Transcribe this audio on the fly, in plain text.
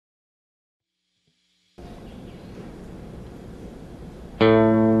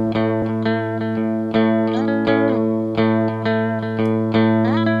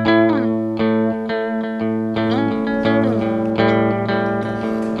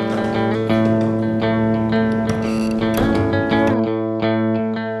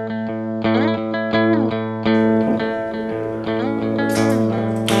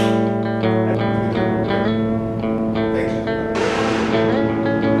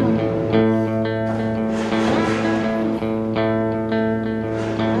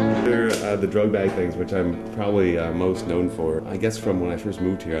drug bag things, which I'm probably most known for. I guess from when I first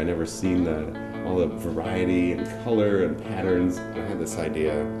moved here, I never seen all the variety and color and patterns. I had this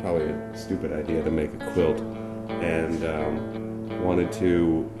idea, probably a stupid idea, to make a quilt, and wanted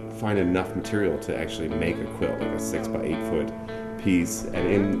to find enough material to actually make a quilt, like a 6 by 8 foot piece. And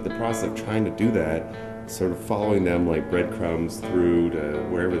in the process of trying to do that, sort of following them like breadcrumbs through to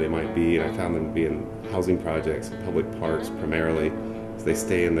wherever they might be, and I found them to be in housing projects, public parks primarily, so they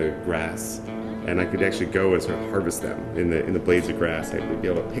stay in the grass, and I could actually go and sort of harvest them in the blades of grass. I would be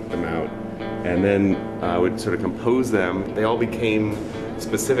able to pick them out, and then I would sort of compose them. They all became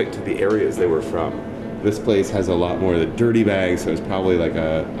specific to the areas they were from. This place has a lot more of the dirty bags, so it's probably like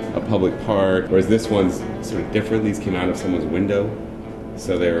a public park, whereas this one's sort of different. These came out of someone's window.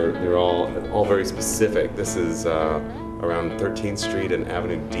 So they're all very specific. This is around 13th Street and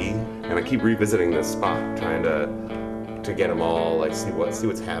Avenue D, and I keep revisiting this spot, trying to get them all, like see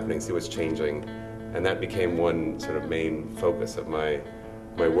what's happening, see what's changing, and that became one sort of main focus of my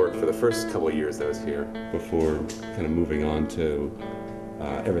work for the first couple of years that I was here, before kind of moving on to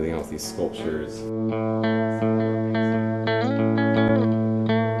everything else, these sculptures.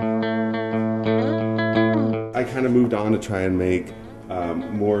 I kind of moved on to try and make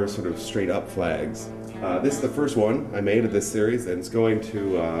more sort of straight up flags. This is the first one I made of this series, and it's going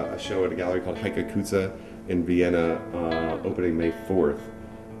to a show at a gallery called Heike Curtze in Vienna, opening May 4th.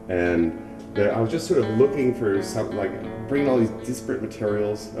 And I was just sort of looking for something, like bringing all these disparate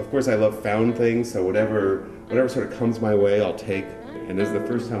materials. Of course I love found things, so whatever sort of comes my way I'll take. And this is the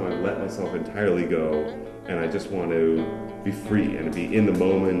first time I've let myself entirely go, and I just want to be free and to be in the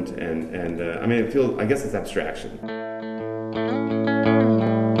moment, and I mean, I guess it's abstraction.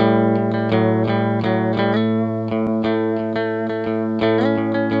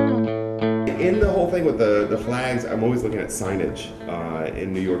 In the whole thing with the flags, I'm always looking at signage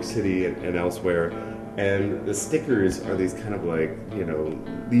in New York City and elsewhere, and the stickers are these kind of like, you know,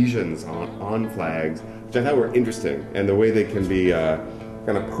 lesions on flags, which I thought were interesting, and the way they can be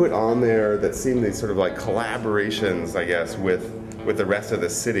kind of put on there that seem these sort of like collaborations, I guess, with the rest of the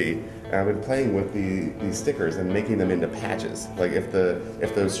city. And I've been playing with these stickers and making them into patches. Like if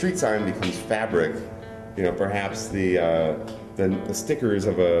the street sign becomes fabric, you know, perhaps the stickers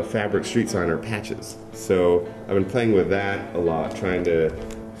of a fabric street sign are patches. So I've been playing with that a lot, trying to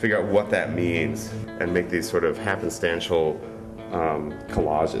figure out what that means and make these sort of happenstantial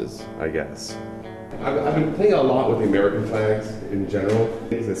collages, I guess. I've been playing a lot with the American flags in general,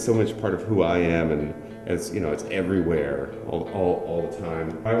 because it's so much part of who I am, and it's, you know, it's everywhere all the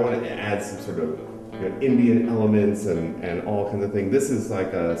time. I wanted to add some sort of, you know, Indian elements and all kinds of things. This is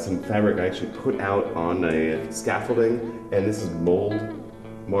like some fabric I actually put out on a scaffolding, and this is mold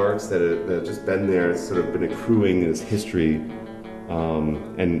marks that have just been there. It's sort of been accruing this history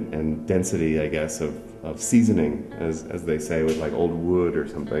and density, I guess, of seasoning, as they say, with like old wood or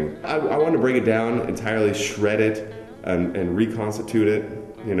something. I want to break it down entirely, shred it, and reconstitute it,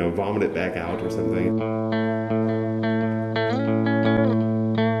 you know, vomit it back out or something.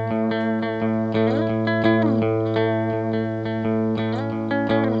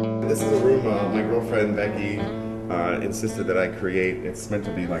 This is a room my girlfriend Becky insisted that I create. It's meant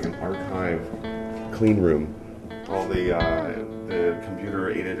to be like an archive clean room. All the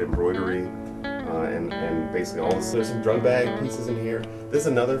computer-aided embroidery and basically all this. There's some drug bag pieces in here. This is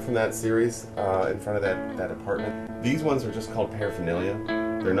another from that series in front of that apartment. These ones are just called paraphernalia.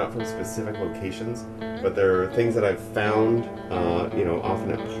 They're not from specific locations, but they're things that I've found, you know,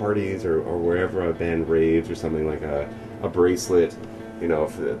 often at parties or wherever I've been, raves or something, like a bracelet, you know,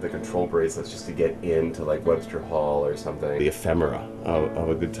 for the control bracelets just to get into like Webster Hall or something. The ephemera of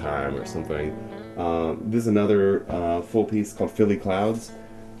a good time or something. This is another full piece called Philly Clouds.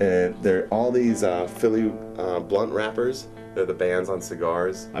 They're all these Philly blunt wrappers. They're the bands on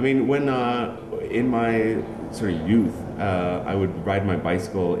cigars. I mean, when in my sort of youth, I would ride my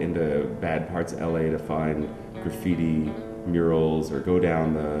bicycle into bad parts of LA to find graffiti murals, or go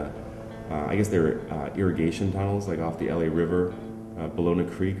down the, I guess they're irrigation tunnels, like off the LA River, Bologna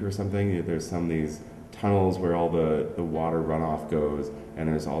Creek or something. There's some of these tunnels where all the water runoff goes, and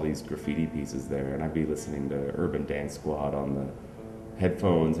there's all these graffiti pieces there, and I'd be listening to Urban Dance Squad on the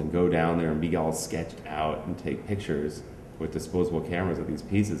headphones and go down there and be all sketched out and take pictures with disposable cameras of these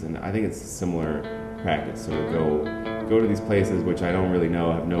pieces. And I think it's a similar practice, sort of go to these places which I don't really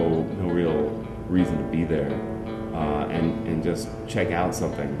know, have no real reason to be there, and just check out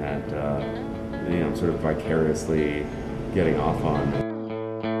something that you know, I'm sort of vicariously getting off on.